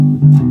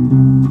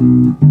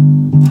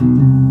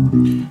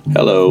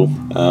Hello,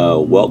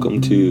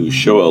 welcome to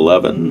show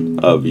 11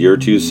 of Your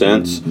Two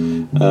Cents.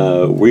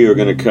 We are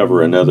going to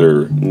cover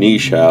another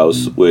niche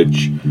house,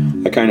 which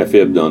I kind of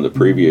fibbed on the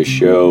previous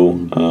show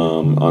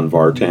on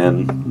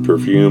Vartan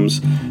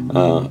perfumes.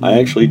 I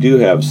actually do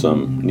have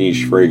some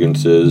niche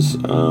fragrances.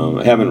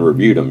 I haven't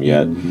reviewed them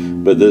yet,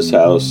 but this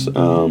house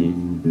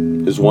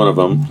is one of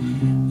them.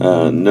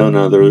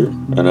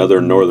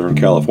 Another Northern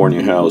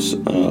California house,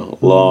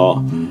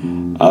 La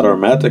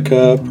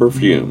Aromatica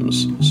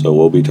Perfumes. So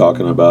we'll be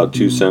talking about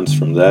 2 cents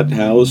from that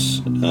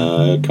house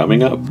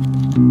coming up.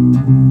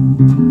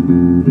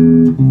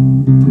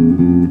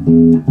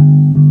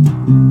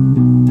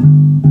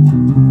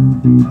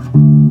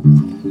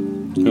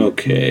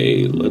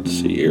 Okay, let's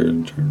see here.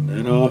 Turn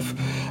that off.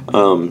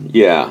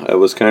 I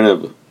was kind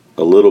of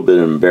a little bit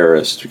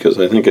embarrassed because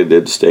I think I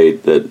did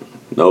state that,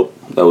 nope,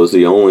 that was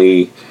the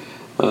only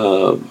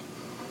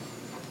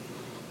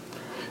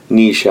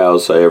niche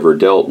house I ever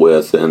dealt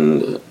with,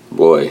 and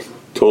boy,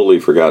 totally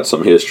forgot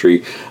some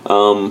history.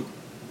 I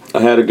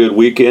had a good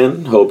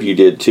weekend. Hope you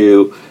did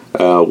too.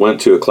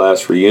 Went to a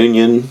class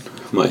reunion,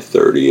 my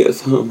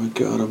 30th. Oh my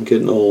god, I'm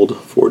getting old.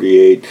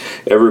 48.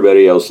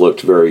 Everybody else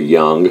looked very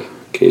young, in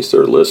case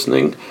they're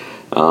listening.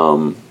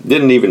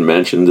 Didn't even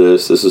mention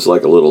this. This is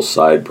like a little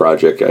side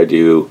project I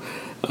do.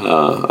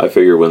 I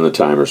figure when the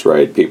time is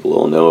right, people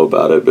will know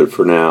about it, but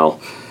for now,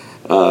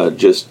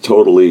 just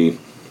totally,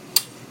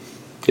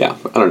 I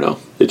don't know.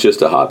 It's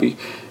just a hobby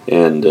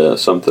and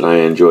something I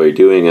enjoy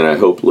doing, and I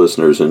hope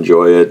listeners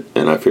enjoy it,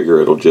 and I figure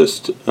it'll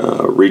just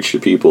reach the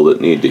people that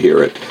need to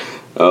hear it.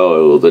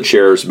 Oh, the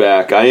chair's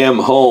back. I am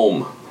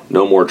home.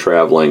 No more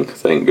traveling,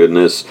 thank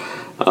goodness.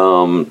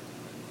 I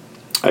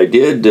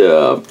did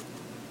the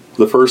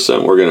first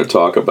scent we're going to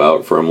talk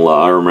about from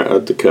La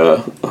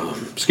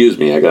Aromatica. Excuse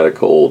me, I got a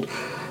cold.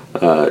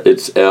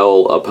 It's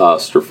L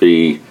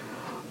apostrophe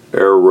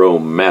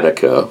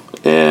Aromatica,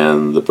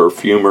 and the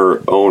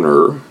perfumer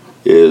owner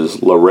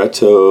is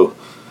Loretto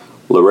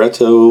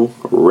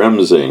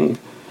Remsing,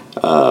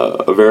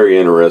 a very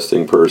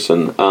interesting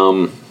person.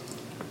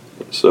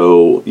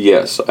 So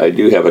yes, I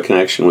do have a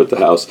connection with the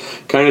house.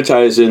 Kind of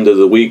ties into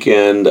the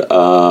weekend.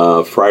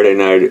 Friday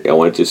night, I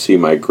went to see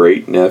my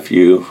great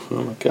nephew.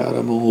 Oh my god,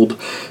 I'm old.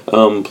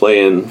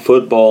 Playing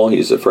football.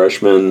 He's a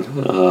freshman.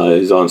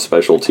 He's on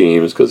special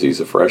teams because he's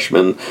a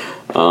freshman.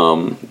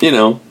 And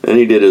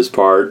he did his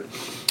part.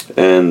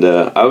 And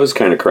I was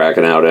kind of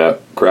cracking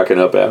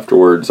up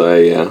afterwards.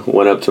 I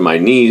went up to my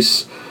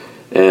niece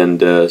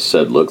and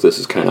said, look, this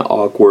is kind of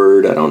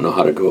awkward. I don't know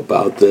how to go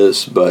about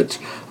this, but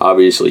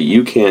obviously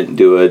you can't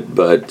do it.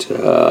 But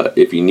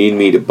if you need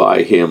me to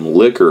buy him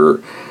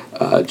liquor,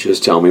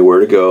 just tell me where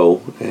to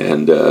go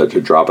and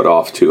to drop it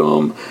off to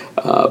him.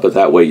 But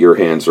that way your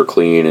hands are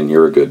clean and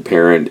you're a good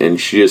parent. And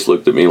she just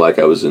looked at me like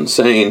I was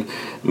insane.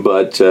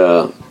 But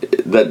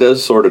that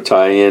does sort of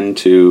tie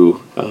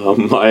into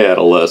my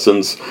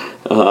adolescence.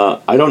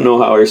 I don't know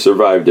how I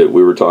survived it.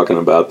 We were talking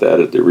about that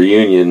at the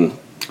reunion,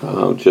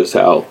 just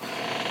how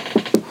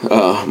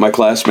my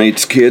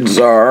classmates' kids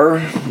are,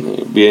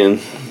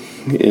 being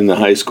in the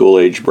high school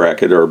age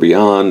bracket or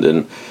beyond,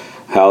 and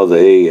how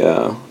they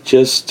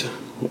just,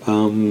 I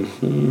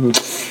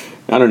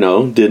don't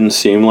know, didn't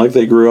seem like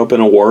they grew up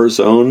in a war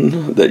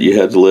zone that you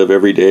had to live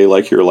every day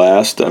like your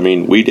last. I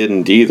mean, we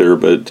didn't either,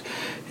 but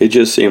it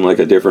just seemed like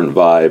a different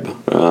vibe.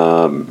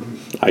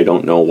 I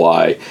don't know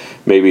why.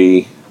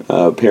 Maybe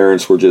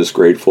parents were just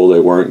grateful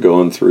they weren't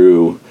going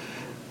through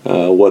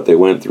what they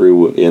went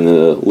through in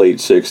the late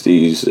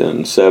 60s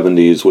and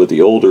 70s with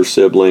the older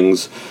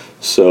siblings.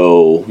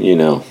 So,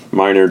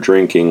 minor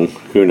drinking,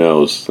 who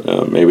knows?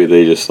 Maybe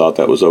they just thought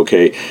that was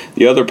okay.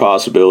 The other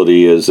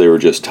possibility is they were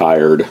just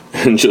tired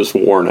and just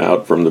worn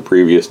out from the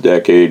previous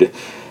decade.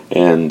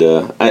 And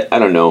I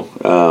don't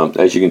know.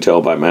 As you can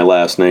tell by my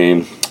last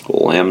name,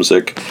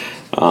 Lamzik,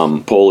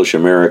 Polish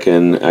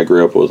American. I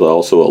grew up with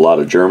also a lot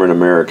of German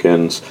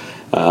Americans.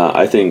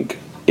 I think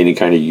any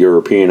kind of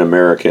European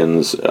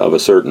Americans of a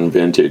certain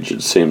vintage,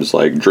 it seems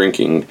like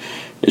drinking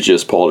is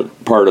just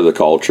part of the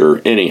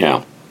culture.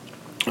 Anyhow,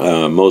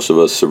 most of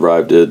us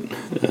survived it,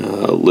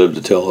 lived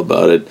to tell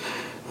about it,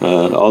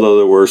 although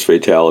there were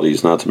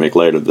fatalities, not to make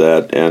light of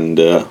that. And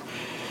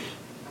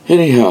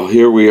anyhow,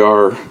 here we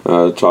are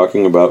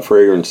talking about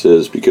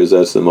fragrances because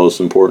that's the most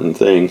important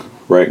thing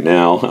right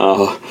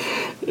now.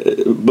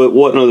 But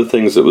one of the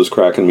things that was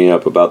cracking me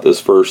up about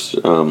this first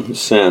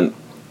scent,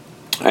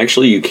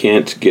 actually, you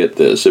can't get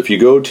this. If you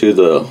go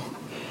to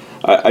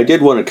I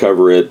did want to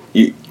cover it.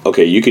 You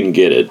can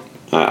get it.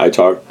 I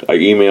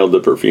emailed the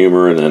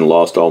perfumer and then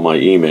lost all my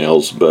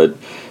emails, but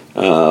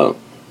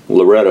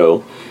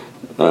Loretto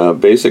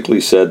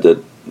basically said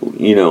that,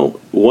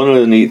 one of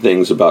the neat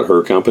things about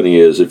her company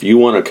is if you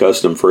want a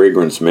custom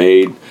fragrance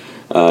made,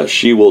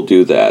 she will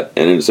do that.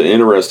 And it's an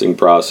interesting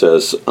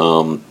process.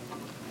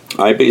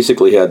 I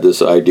basically had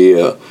this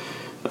idea,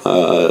 a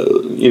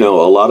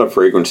lot of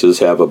fragrances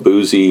have a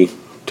boozy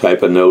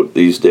type of note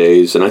these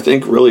days, and I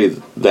think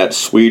really that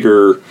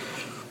sweeter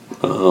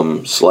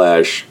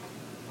slash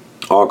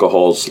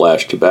alcohol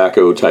slash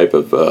tobacco type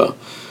of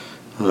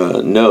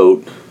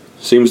note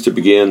seems to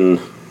begin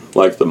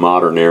like the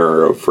modern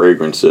era of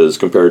fragrances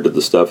compared to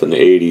the stuff in the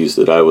 80s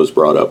that I was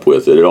brought up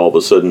with. It all of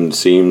a sudden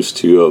seems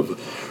to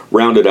have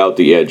rounded out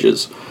the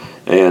edges.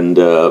 And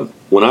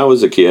when I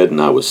was a kid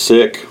and I was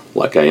sick,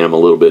 like I am a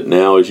little bit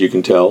now, as you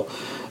can tell,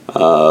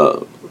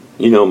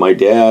 my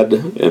dad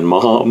and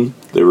mom,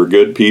 they were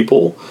good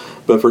people,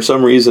 but for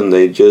some reason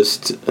they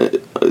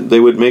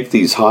would make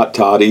these hot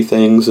toddy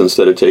things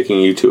instead of taking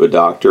you to a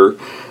doctor.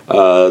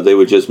 They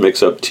would just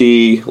mix up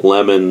tea,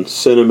 lemon,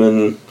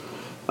 cinnamon,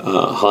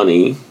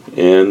 honey,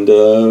 and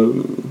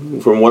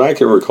from what I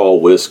can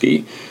recall,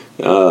 whiskey.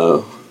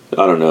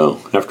 I don't know,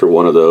 after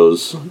one of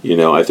those,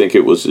 I think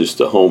it was just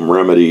a home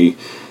remedy.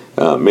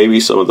 Maybe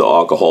some of the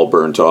alcohol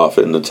burnt off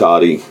in the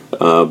toddy,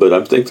 but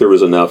I think there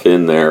was enough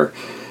in there,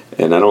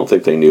 and I don't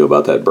think they knew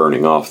about that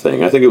burning off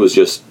thing. I think it was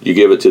just, you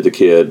give it to the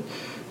kid,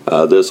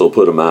 this will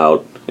put them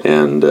out,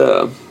 and,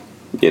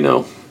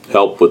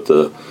 help with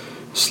the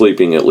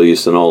sleeping at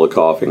least, and all the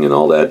coughing and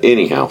all that.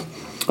 Anyhow,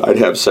 I'd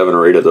have 7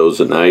 or 8 of those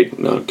a night.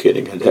 No, I'm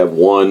kidding. I'd have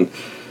one,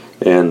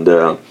 and,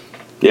 it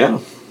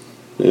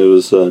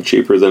was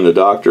cheaper than the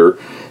doctor,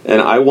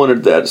 and I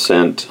wanted that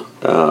scent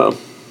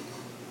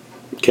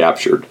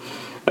captured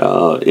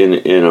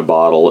in a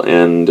bottle,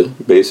 and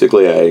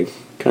basically I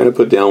kind of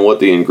put down what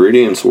the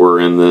ingredients were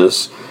in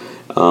this.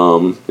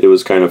 It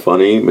was kind of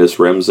funny. Miss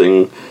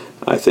Remsing,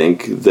 I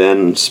think,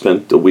 then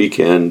spent the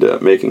weekend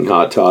making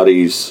hot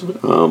toddies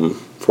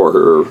for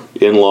her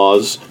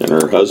in-laws and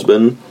her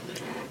husband,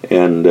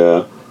 and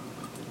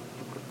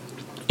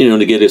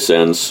to get a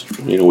sense,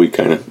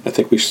 I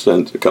think we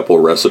sent a couple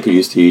of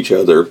recipes to each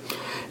other,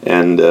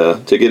 and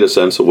to get a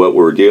sense of what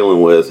we were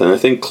dealing with. And I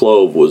think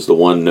clove was the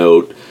one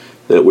note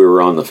that we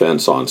were on the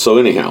fence on. So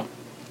anyhow,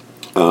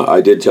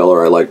 I did tell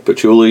her I liked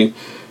patchouli,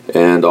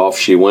 and off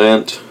she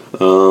went.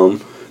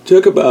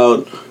 Took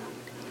about,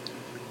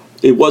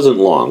 it wasn't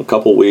long, a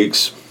couple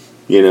weeks,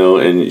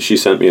 and she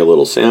sent me a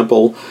little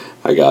sample.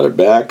 I got it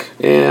back,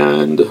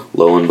 and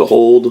lo and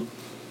behold,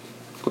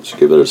 let's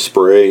give it a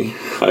spray.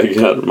 I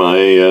got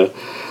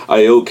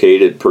I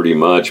okayed it pretty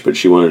much, but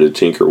she wanted to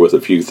tinker with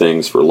a few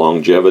things for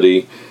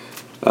longevity.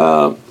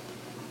 I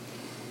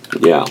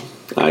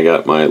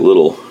got my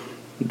little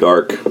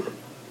dark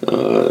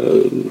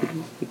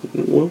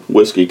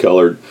whiskey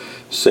colored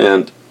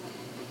scent,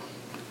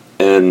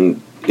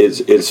 and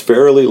it's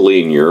fairly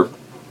linear,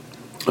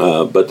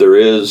 but there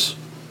is,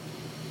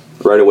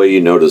 right away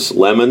you notice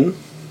lemon.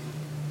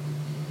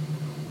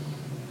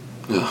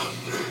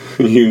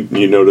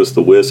 You notice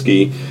the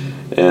whiskey,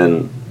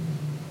 and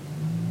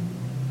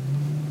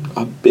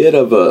a bit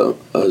of a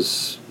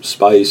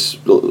spice,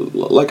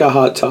 like a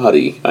hot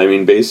toddy. I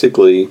mean,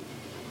 basically,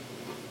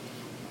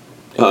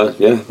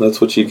 that's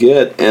what you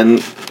get.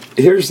 And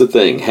here's the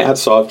thing,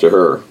 hats off to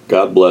her.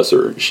 God bless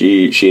her.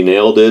 She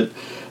nailed it.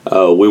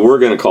 We were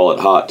going to call it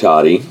hot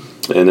toddy,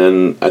 and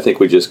then I think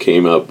we just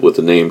came up with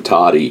the name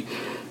toddy.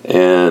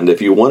 And if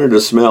you wanted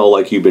to smell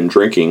like you've been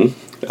drinking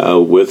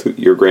with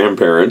your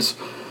grandparents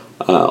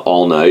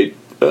all night,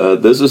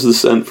 this is the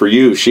scent for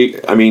you.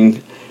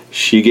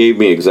 She gave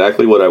me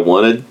exactly what I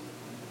wanted.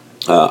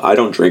 I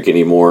don't drink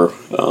anymore.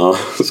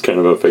 It's kind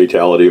of a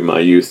fatality of my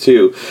youth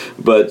too,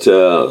 but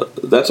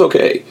that's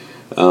okay.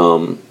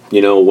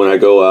 When I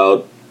go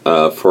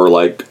out for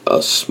like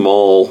a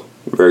small,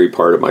 very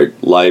part of my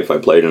life, I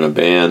played in a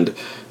band.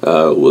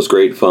 It was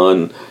great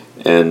fun,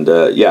 and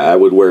I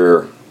would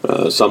wear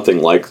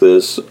something like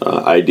this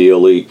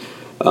ideally.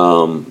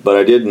 But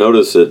I did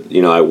notice that,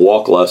 I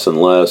walk less and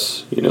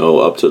less,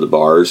 up to the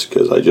bars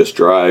because I just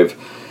drive.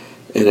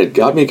 And it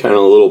got me kind of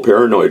a little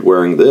paranoid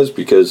wearing this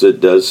because it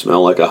does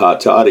smell like a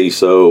hot toddy.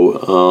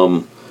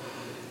 So,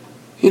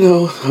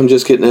 I'm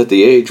just getting at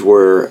the age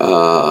where,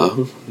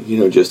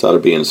 just out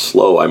of being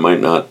slow, I might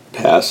not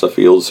pass a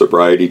field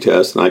sobriety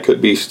test, and I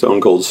could be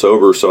stone cold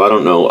sober. So I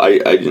don't know.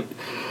 I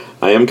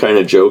am kind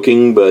of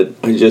joking, but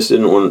I just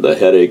didn't want the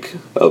headache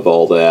of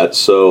all that.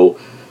 So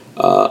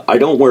I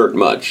don't wear it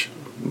much.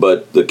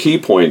 But the key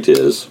point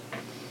is,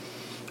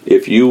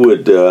 if you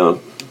would,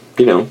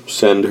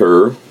 send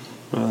her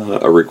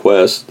a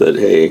request that,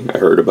 hey, I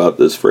heard about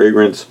this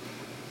fragrance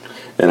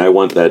and I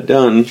want that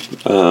done.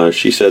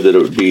 She said that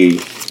it would be,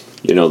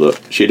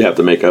 she'd have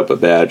to make up a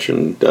batch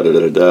and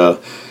da-da-da-da-da.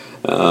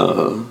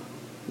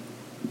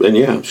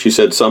 And she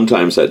said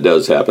sometimes that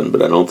does happen,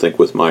 but I don't think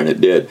with mine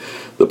it did.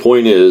 The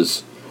point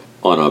is,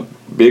 on a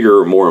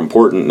bigger, more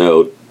important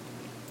note,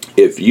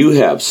 if you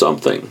have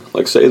something,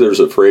 like say there's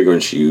a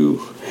fragrance you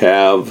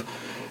have,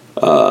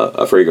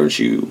 a fragrance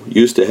you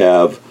used to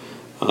have,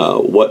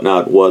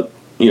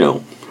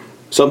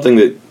 something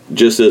that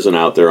just isn't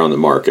out there on the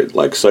market,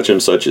 like such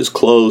and such is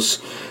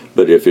close,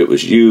 but if it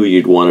was you,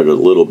 you'd want it a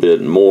little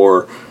bit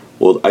more.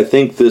 Well, I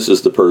think this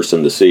is the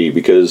person to see,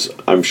 because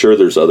I'm sure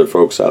there's other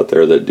folks out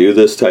there that do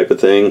this type of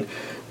thing,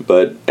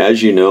 but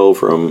as you know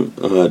from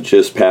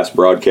just past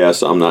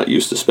broadcasts, I'm not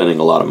used to spending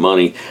a lot of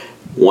money.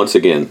 Once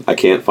again, I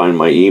can't find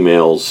my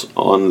emails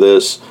on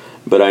this,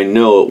 but I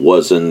know it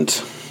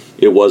wasn't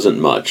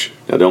much.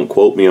 Now, don't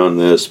quote me on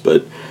this,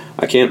 but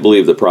I can't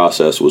believe the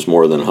process was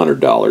more than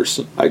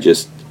 $100.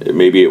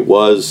 Maybe it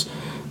was,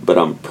 but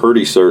I'm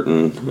pretty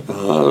certain,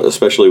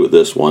 especially with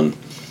this one,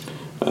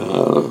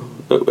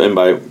 and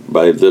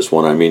by this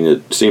one I mean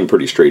it seemed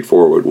pretty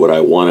straightforward what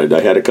I wanted.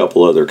 I had a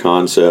couple other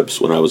concepts.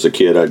 When I was a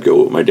kid, I'd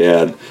go with my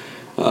dad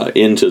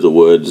into the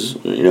woods.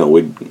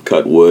 We'd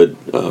cut wood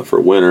for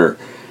winter,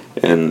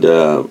 and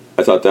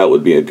I thought that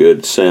would be a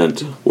good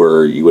scent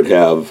where you would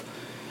have,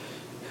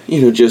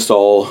 just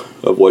all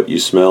of what you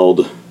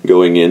smelled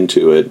going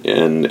into it,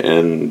 and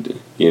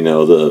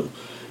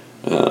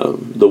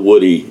the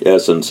woody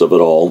essence of it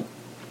all.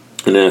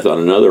 And then I thought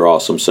another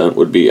awesome scent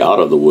would be out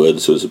of the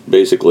woods. So it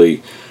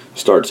basically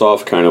starts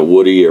off kind of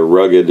woody or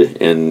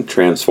rugged and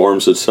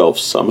transforms itself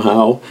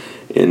somehow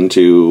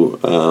into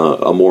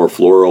a more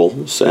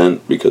floral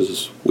scent,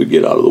 because we'd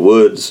get out of the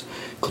woods,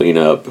 clean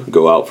up,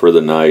 go out for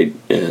the night,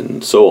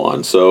 and so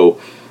on. So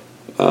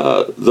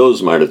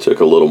those might have took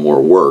a little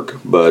more work,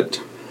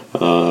 but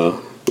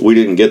we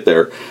didn't get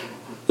there.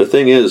 The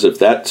thing is, if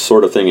that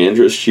sort of thing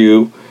interests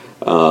you,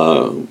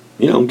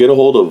 get a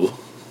hold of,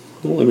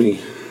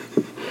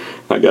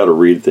 I gotta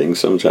read things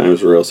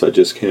sometimes or else I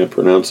just can't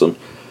pronounce them.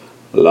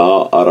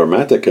 La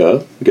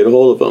Aromatica, get a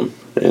hold of them.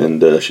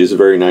 And she's a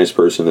very nice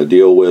person to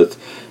deal with.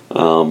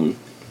 And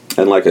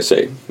like I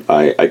say,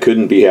 I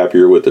couldn't be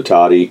happier with the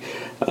toddy.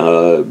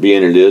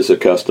 Being it is a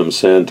custom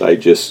scent, I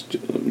just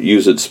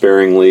use it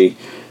sparingly.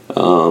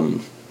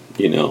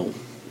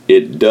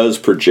 It does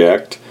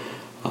project.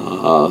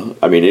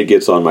 It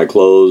gets on my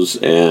clothes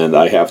and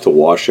I have to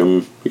wash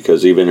them,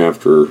 because even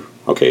after,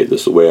 this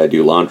is the way I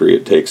do laundry,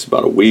 it takes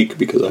about a week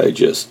because I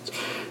just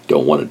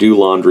don't want to do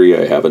laundry.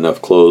 I have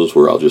enough clothes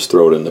where I'll just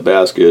throw it in the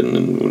basket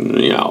and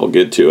I'll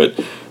get to it.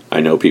 I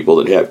know people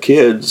that have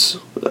kids,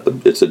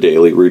 it's a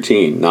daily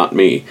routine, not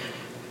me.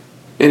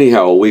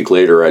 Anyhow, a week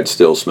later, I'd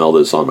still smell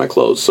this on my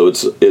clothes. So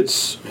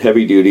it's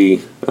heavy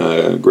duty,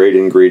 great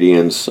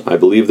ingredients. I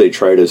believe they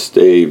try to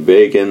stay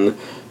vegan.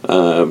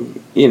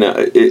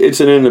 It's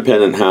an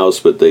independent house,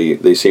 but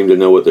they seem to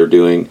know what they're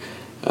doing.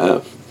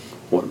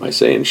 What am I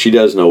saying? She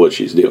does know what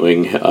she's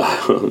doing.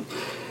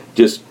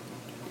 Just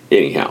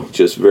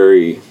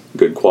very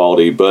good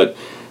quality. But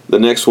the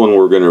next one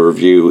we're going to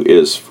review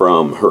is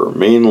from her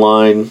main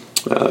line.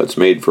 It's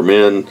made for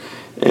men,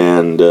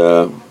 and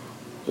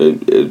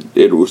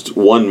it was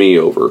won me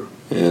over.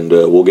 And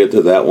we'll get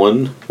to that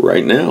one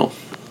right now.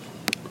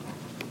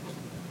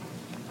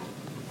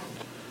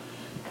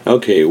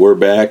 Okay, we're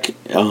back.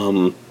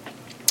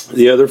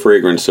 The other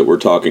fragrance that we're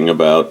talking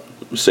about,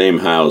 same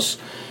house.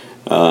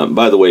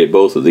 By the way,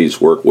 both of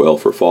these work well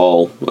for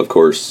fall. Of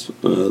course,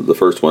 the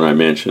first one I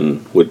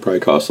mentioned would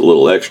probably cost a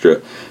little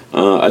extra.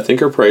 I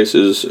think our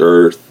prices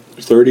are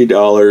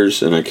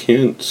 $30, and I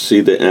can't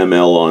see the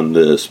ml on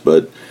this,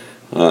 but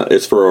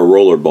it's for a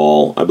roller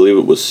ball. I believe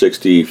it was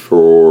 $60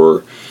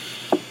 for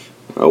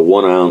a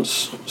 1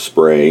 ounce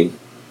spray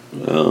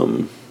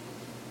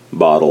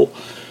bottle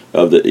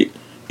of the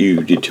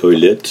Eau de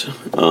Toilette.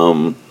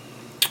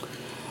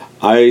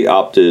 I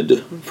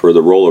opted for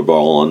the roller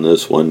ball on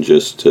this one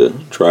just to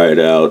try it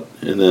out,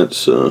 and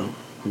that's,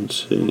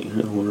 let's see,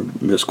 I don't want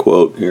to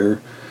misquote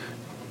here.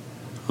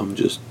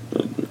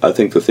 I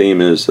think the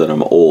theme is that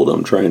I'm old.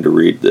 I'm trying to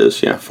read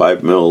this.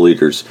 5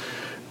 milliliters,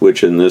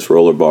 which in this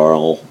roller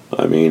ball,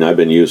 I've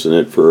been using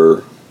it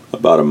for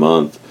about a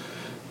month.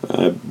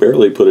 I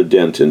barely put a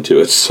dent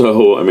into it,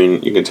 so,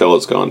 you can tell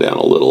it's gone down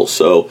a little.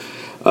 So,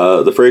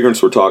 the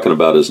fragrance we're talking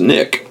about is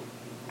Nick.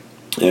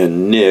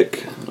 And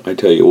Nick, I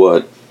tell you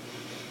what,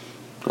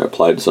 I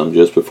applied some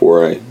just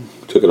before I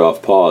took it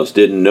off pause.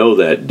 Didn't know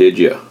that, did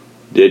you?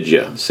 Did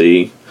you?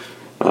 See?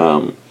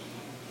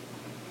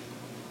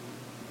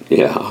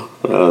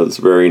 It's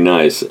very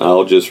nice.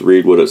 I'll just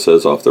read what it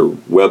says off the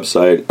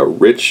website. A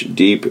rich,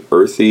 deep,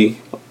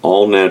 earthy,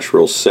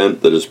 all-natural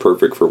scent that is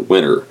perfect for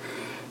winter.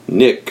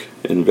 Nick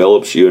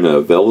envelops you in a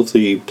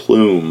velvety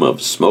plume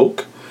of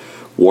smoke,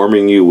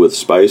 warming you with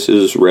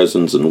spices,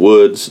 resins, and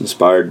woods,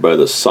 inspired by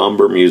the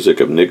somber music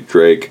of Nick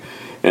Drake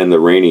and the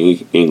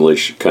rainy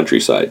English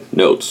countryside.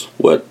 Notes: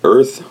 wet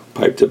earth,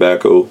 pipe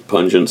tobacco,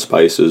 pungent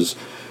spices,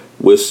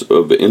 wisps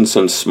of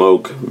incense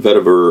smoke,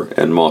 vetiver,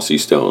 and mossy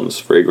stones.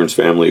 Fragrance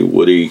family: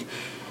 woody,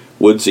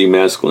 woodsy,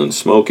 masculine,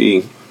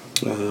 smoky.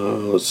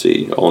 Let's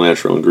see. All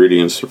natural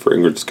ingredients. The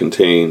fragrance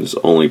contains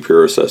only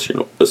pure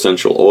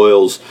essential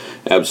oils,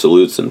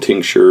 absolutes, and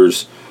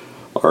tinctures.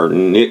 Our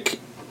Nick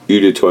Eau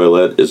de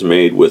Toilette is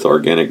made with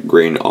organic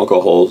grain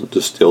alcohol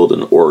distilled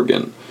in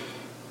Oregon.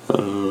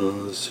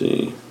 Let's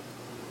see.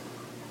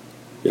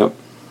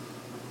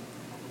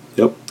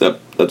 Yep,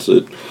 that's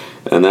it.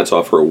 And that's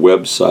off her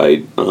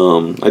website.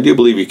 I do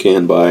believe you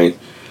can buy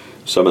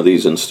some of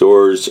these in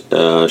stores.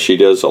 She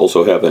does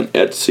also have an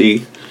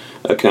Etsy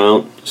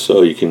account,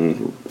 so you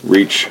can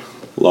reach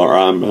La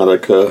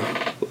Aromatica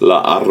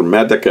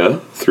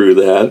through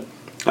that.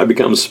 I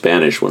become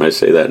Spanish when I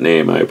say that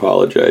name. I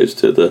apologize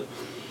to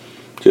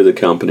the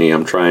company.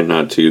 I'm trying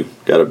not to.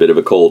 Got a bit of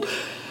a cold.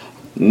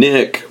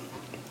 Nick,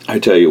 I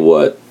tell you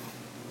what.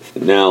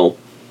 Now,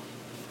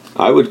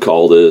 I would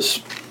call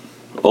this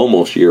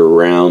almost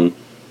year-round.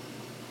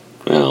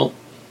 Well,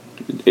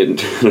 in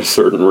a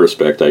certain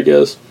respect, I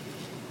guess.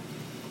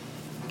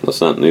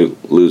 Let's not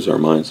lose our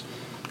minds.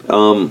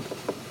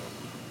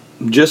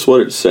 Just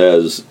what it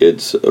says,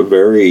 it's a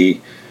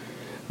very...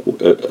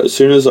 as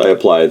soon as I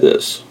apply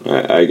this,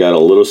 I got a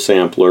little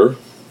sampler.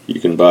 You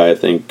can buy, I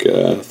think,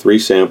 3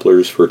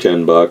 samplers for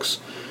 $10.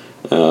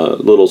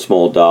 Little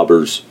small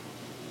daubers,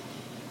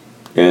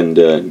 and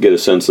get a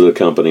sense of the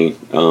company.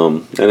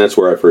 And that's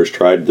where I first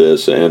tried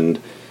this,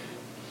 and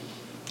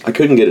I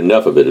couldn't get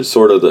enough of it. It's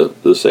sort of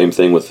the same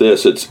thing with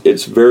this.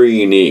 It's very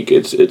unique.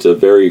 It's a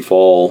very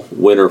fall,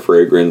 winter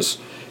fragrance,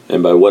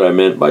 and by what I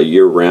meant by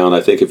year-round,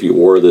 I think if you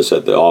wore this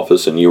at the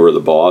office and you were the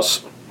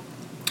boss,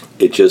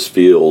 it just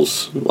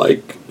feels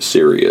like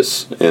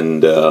serious.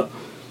 And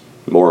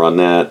more on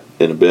that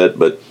in a bit,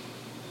 but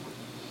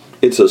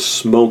it's a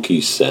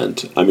smoky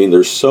scent. I mean,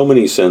 there's so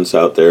many scents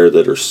out there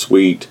that are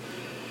sweet,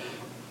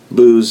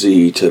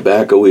 boozy,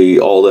 tobacco-y,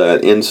 all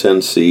that,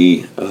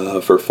 incensey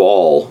for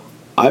fall.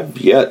 I've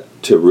yet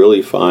to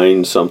really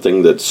find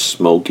something that's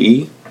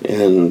smoky,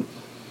 and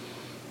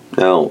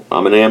now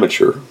I'm an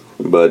amateur,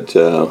 but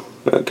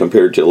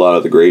compared to a lot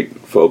of the great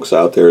folks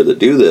out there that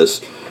do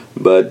this,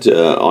 but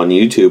on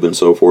YouTube and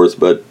so forth,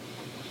 but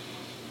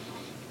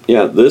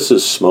yeah, this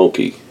is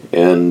smoky,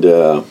 and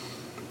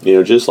you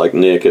know, just like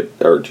Nick,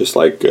 or just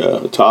like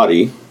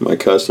Toddy, my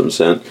custom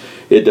scent,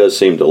 it does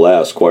seem to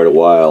last quite a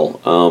while.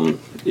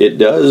 It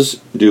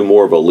does do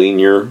more of a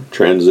linear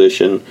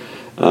transition.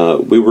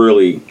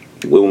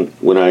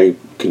 When I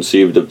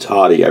conceived of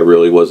Toddy, I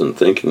really wasn't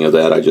thinking of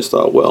that. I just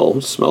thought, well,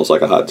 it smells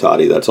like a hot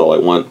toddy, that's all I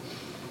want.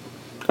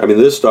 I mean,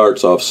 this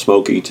starts off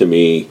smoky to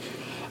me.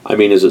 I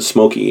mean, is it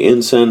smoky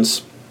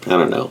incense? I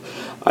don't know.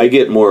 I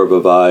get more of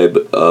a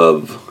vibe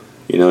of,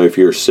 you know, if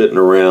you're sitting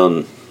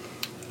around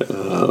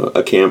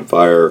a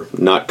campfire,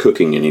 not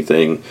cooking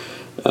anything,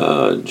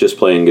 just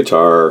playing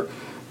guitar,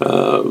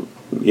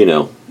 you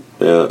know,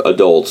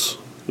 adults,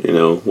 you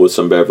know, with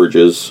some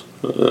beverages,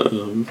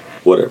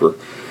 whatever,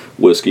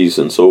 whiskeys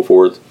and so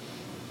forth.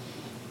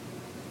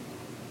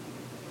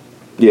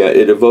 Yeah,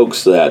 it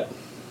evokes that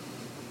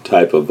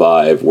type of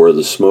vibe where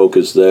the smoke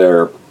is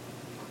there,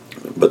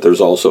 but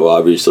there's also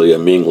obviously a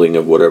mingling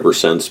of whatever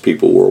scents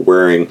people were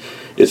wearing.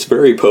 It's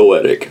very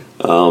poetic.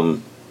 I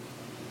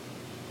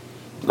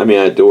mean,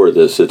 I adore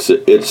this. I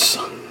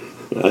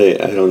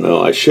don't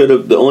know. I should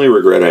have. The only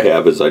regret I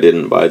have is I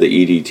didn't buy the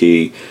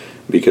EDT,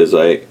 because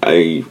I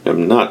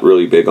am not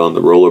really big on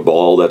the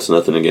rollerball. That's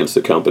nothing against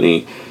the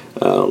company.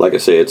 Like I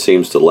say, it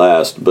seems to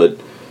last, but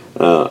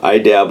I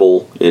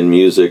dabble in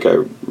music.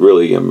 I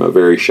really am a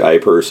very shy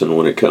person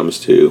when it comes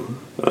to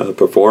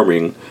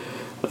performing.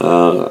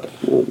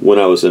 When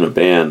I was in a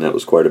band, that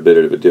was quite a bit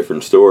of a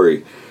different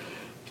story,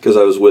 because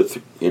I was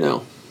with, you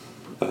know,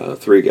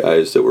 3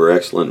 guys that were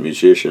excellent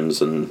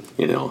musicians, and,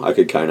 you know, I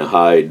could kind of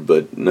hide,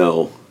 but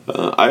no.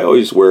 I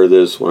always wear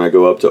this when I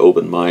go up to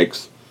open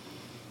mics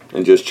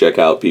and just check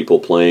out people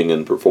playing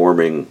and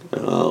performing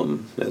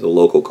at a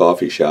local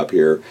coffee shop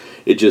here.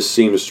 It just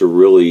seems to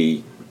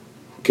really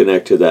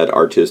connect to that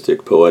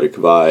artistic, poetic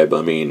vibe.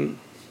 I mean,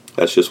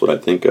 that's just what I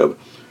think of.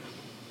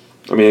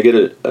 I mean, I get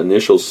an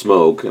initial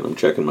smoke, and I'm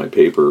checking my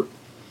paper,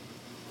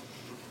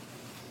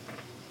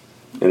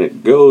 and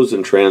it goes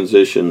and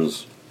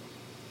transitions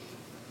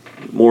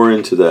more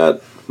into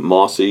that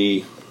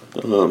mossy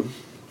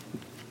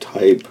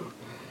type.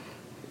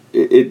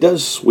 It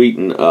does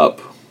sweeten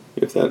up,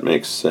 if that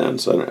makes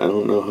sense. I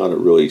don't know how to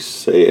really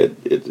say it.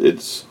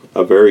 It's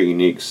a very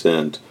unique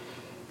scent.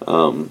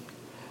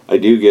 I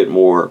do get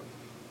more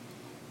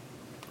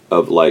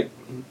of like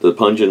the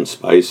pungent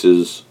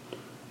spices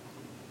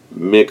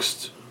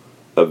mixed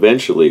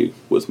eventually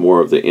with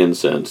more of the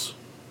incense.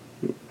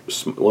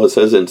 Well, it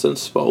says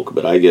incense smoke,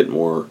 but I get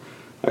more,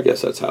 I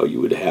guess that's how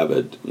you would have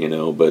it, you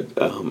know, but,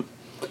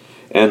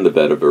 and the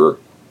vetiver.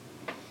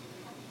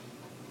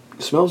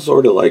 It smells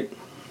sort of like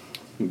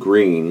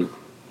green.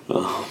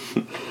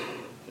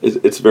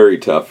 It's very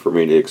tough for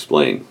me to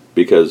explain,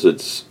 because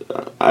it's,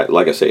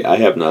 like I say, I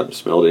have not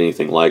smelled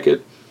anything like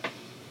it,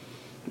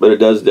 but it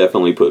does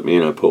definitely put me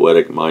in a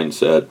poetic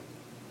mindset,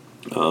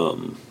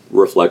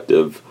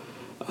 reflective.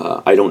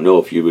 I don't know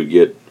if you would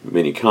get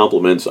many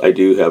compliments. I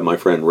do have my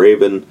friend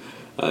Raven.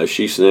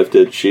 She sniffed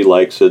it. She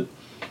likes it.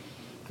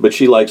 But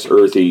she likes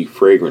earthy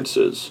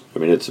fragrances. I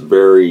mean, it's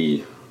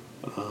very,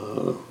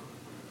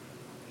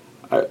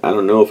 I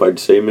don't know if I'd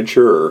say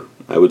mature.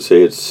 I would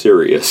say it's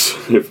serious.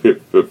 if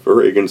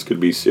fragrance could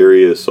be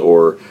serious,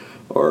 or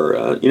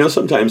you know,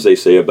 sometimes they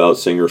say about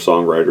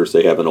singer-songwriters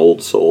they have an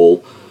old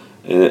soul.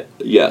 And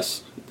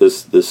yes,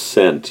 this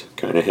scent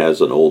kind of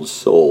has an old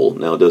soul.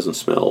 Now, it doesn't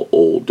smell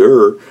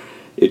older.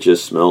 It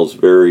just smells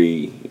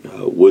very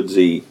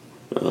woodsy,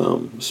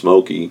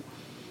 smoky.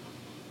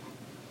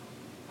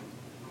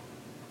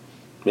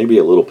 Maybe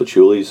a little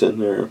patchouli's in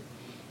there.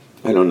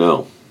 I don't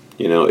know.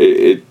 You know,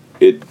 it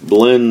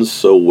blends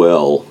so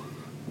well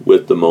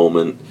with the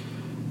moment.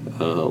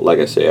 Like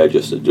I say, I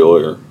just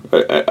enjoy her.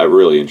 I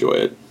really enjoy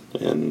it,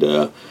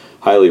 and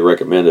highly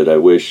recommend it. I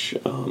wish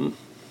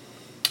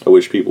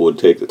people would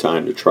take the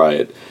time to try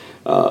it.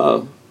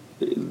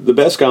 the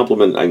best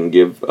compliment I can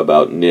give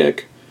about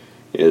Nick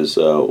is,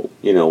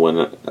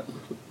 when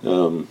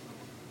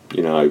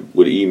I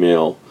would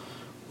email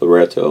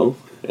Loretto,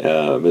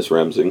 Miss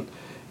Remsing,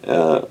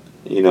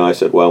 I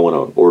said, well, I want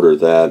to order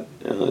that.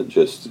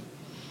 Just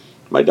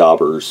my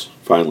Daubers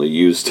finally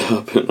used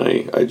up, and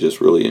I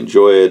just really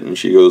enjoy it. And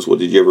she goes, well,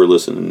 did you ever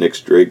listen to Nick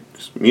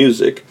Drake's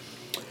music?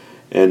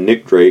 And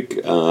Nick Drake,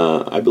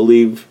 I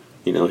believe,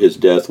 his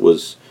death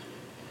was,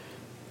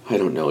 I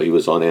don't know, he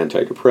was on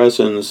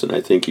antidepressants, and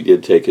I think he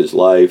did take his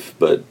life,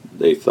 but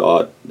they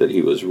thought that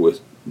he was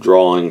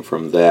withdrawing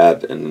from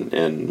that,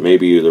 and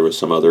maybe there was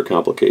some other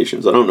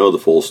complications. I don't know the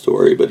full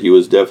story, but he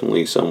was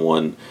definitely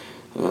someone,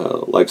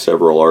 like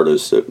several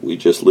artists, that we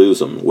just lose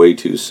them way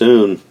too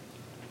soon.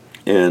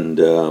 And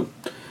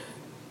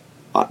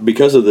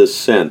because of this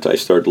scent, I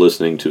started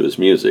listening to his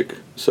music.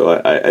 So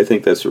I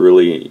think that's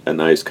really a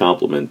nice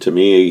compliment. To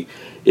me,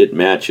 it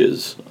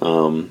matches.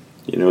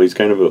 He's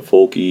kind of a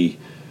folky,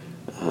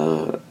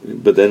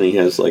 but then he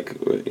has like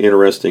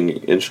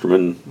interesting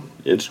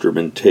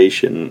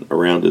instrumentation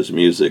around his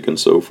music and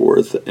so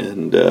forth.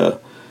 And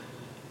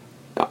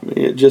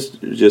it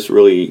just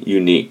really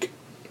unique.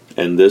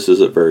 And this is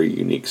a very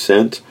unique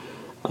scent.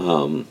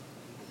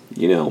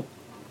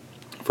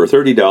 For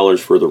 $30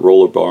 for the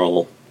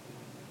rollerball,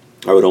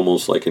 I would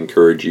almost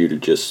encourage you to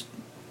just,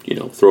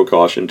 throw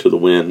caution to the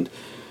wind.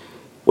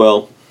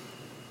 Well,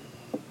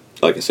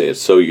 like I say, it's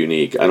so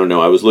unique. I don't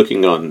know. I was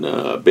looking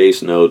on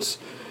Base Notes,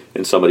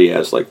 and somebody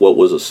asked, what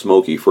was a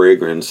smoky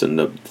fragrance? And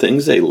the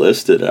things they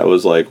listed, I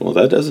was like, well,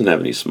 that doesn't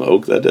have any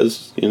smoke. That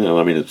does,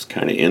 it's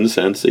kind of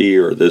incensey,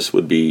 or this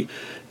would be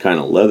kind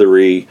of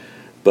leathery.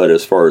 But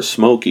as far as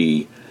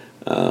smoky,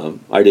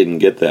 I didn't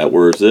get that.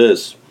 Whereas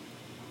this,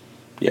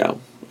 yeah.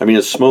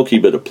 It's smoky,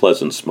 but a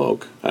pleasant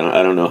smoke. I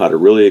don't know how to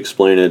really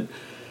explain it.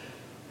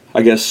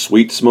 I guess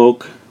sweet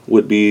smoke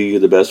would be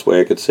the best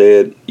way I could say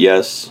it.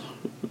 Yes,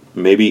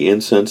 maybe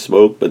incense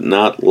smoke, but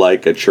not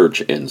like a church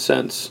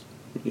incense.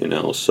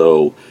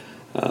 So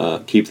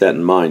keep that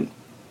in mind.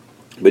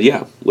 But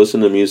yeah,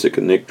 listen to music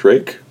of Nick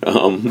Drake.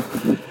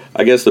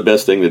 I guess the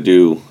best thing to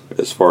do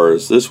as far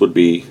as this would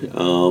be, check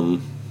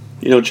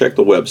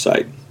the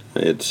website.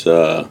 It's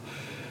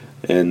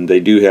and they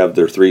do have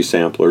their 3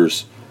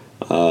 samplers.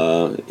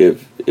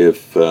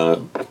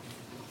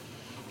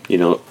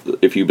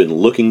 If you've been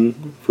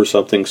looking for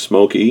something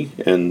smoky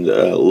and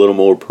a little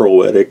more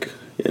poetic,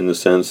 in the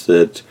sense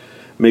that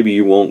maybe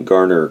you won't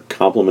garner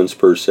compliments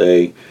per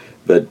se,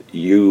 but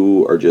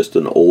you are just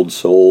an old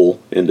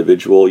soul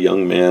individual,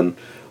 young man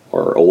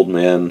or old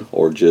man,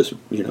 or just,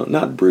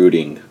 not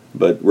brooding,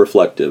 but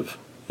reflective.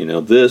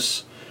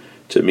 This,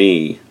 to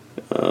me,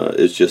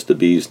 is just the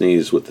bee's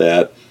knees with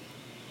that.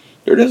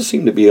 There does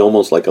seem to be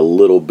almost like a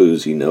little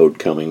boozy note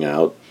coming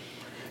out.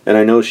 And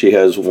I know she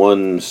has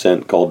one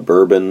scent called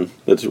bourbon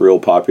that's real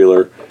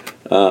popular.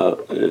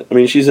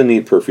 She's a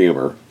neat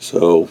perfumer.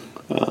 So,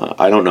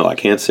 I don't know. I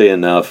can't say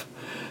enough.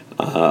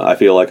 I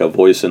feel like a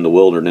voice in the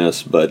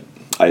wilderness, but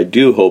I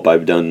do hope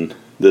I've done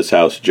this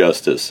house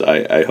justice.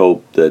 I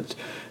hope that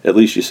at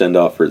least you send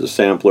off for the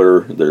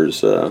sampler.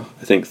 There's, I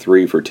think,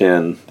 3 for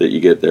 $10 that you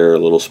get there,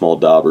 little small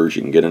daubers.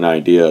 You can get an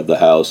idea of the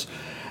house.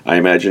 I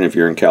imagine if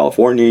you're in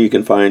California, you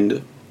can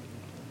find...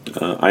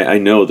 I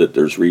know that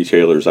there's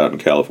retailers out in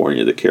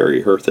California that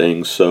carry her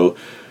things, so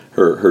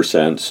her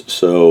scents.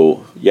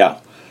 So yeah,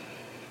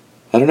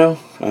 I don't know.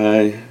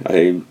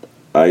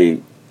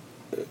 I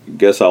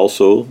guess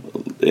also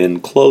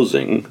in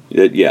closing,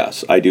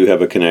 yes, I do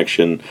have a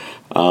connection.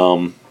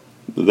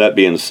 That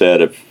being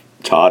said, if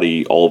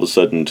Toddy all of a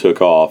sudden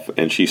took off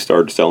and she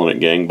started selling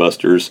at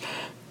gangbusters,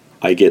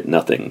 I get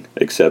nothing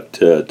except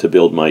to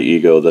build my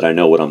ego that I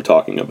know what I'm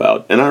talking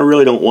about. And I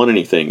really don't want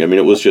anything.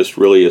 It was just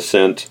really a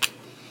scent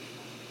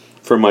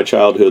from my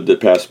childhood that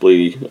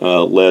possibly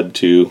led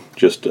to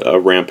just a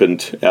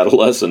rampant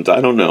adolescent. I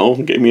don't know.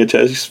 Gave me a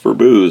taste for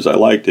booze. I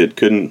liked it.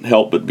 Couldn't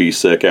help but be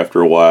sick after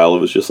a while. It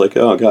was just like,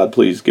 oh, God,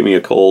 please give me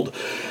a cold.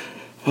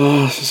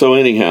 So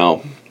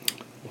anyhow,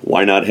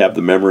 why not have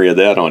the memory of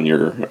that on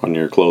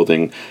your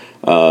clothing?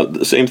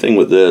 The same thing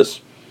with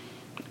this.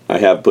 I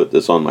have put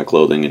this on my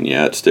clothing, and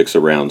yeah, it sticks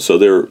around. So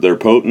they're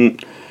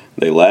potent.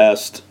 They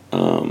last.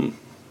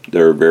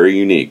 They're very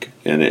unique,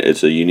 and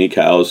it's a unique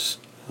house.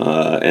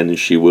 And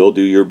she will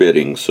do your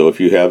bidding. So if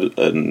you have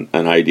an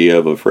idea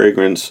of a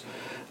fragrance,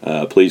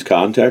 please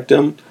contact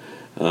them.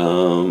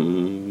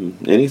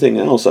 Anything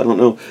else? I don't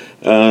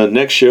know.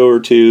 Next show or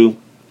two,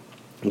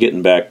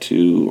 getting back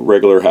to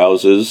regular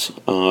houses.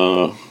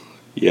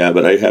 Yeah,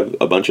 but I have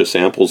a bunch of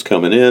samples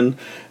coming in.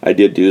 I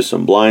did do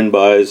some blind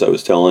buys. I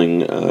was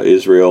telling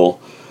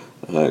Israel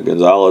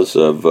Gonzalez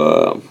of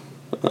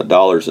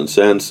Dollars and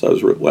Cents. I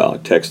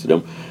texted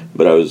him.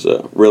 But I was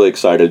really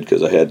excited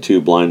because I had 2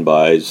 blind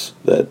buys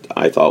that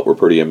I thought were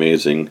pretty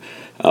amazing.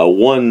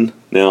 One,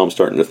 now I'm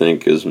starting to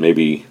think, is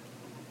maybe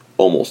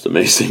almost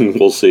amazing.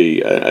 We'll see.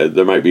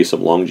 There might be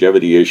some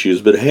longevity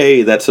issues, but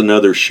hey, that's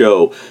another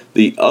show.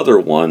 The other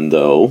one,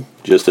 though,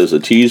 just as a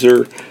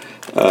teaser,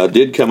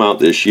 did come out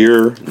this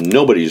year.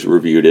 Nobody's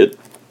reviewed it.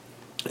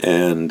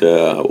 and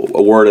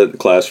awarded at the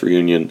class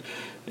reunion,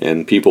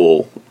 and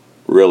people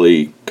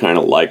really kind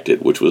of liked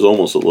it, which was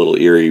almost a little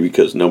eerie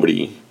because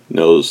nobody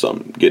knows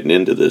I'm getting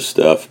into this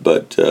stuff.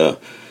 But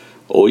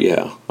oh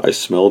yeah, I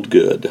smelled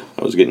good.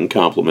 I was getting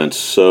compliments.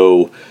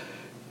 So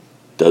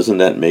doesn't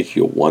that make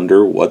you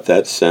wonder what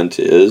that scent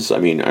is? I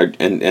mean,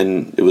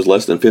 and it was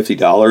less than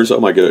 $50. Oh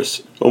my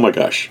goodness. Oh my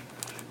gosh.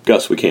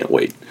 Gus, we can't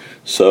wait.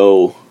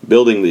 So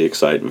building the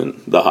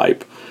excitement, the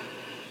hype.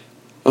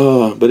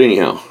 But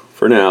anyhow,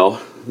 for now,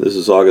 this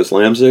is August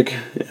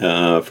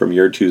Lamsick from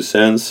Your Two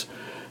Cents.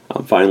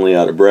 I'm finally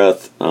out of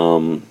breath.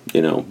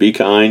 Be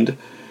kind,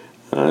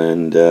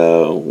 and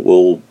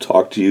we'll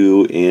talk to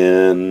you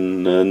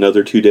in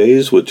another 2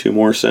 days with 2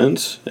 more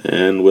cents.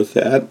 And with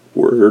that,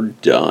 we're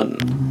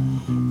done.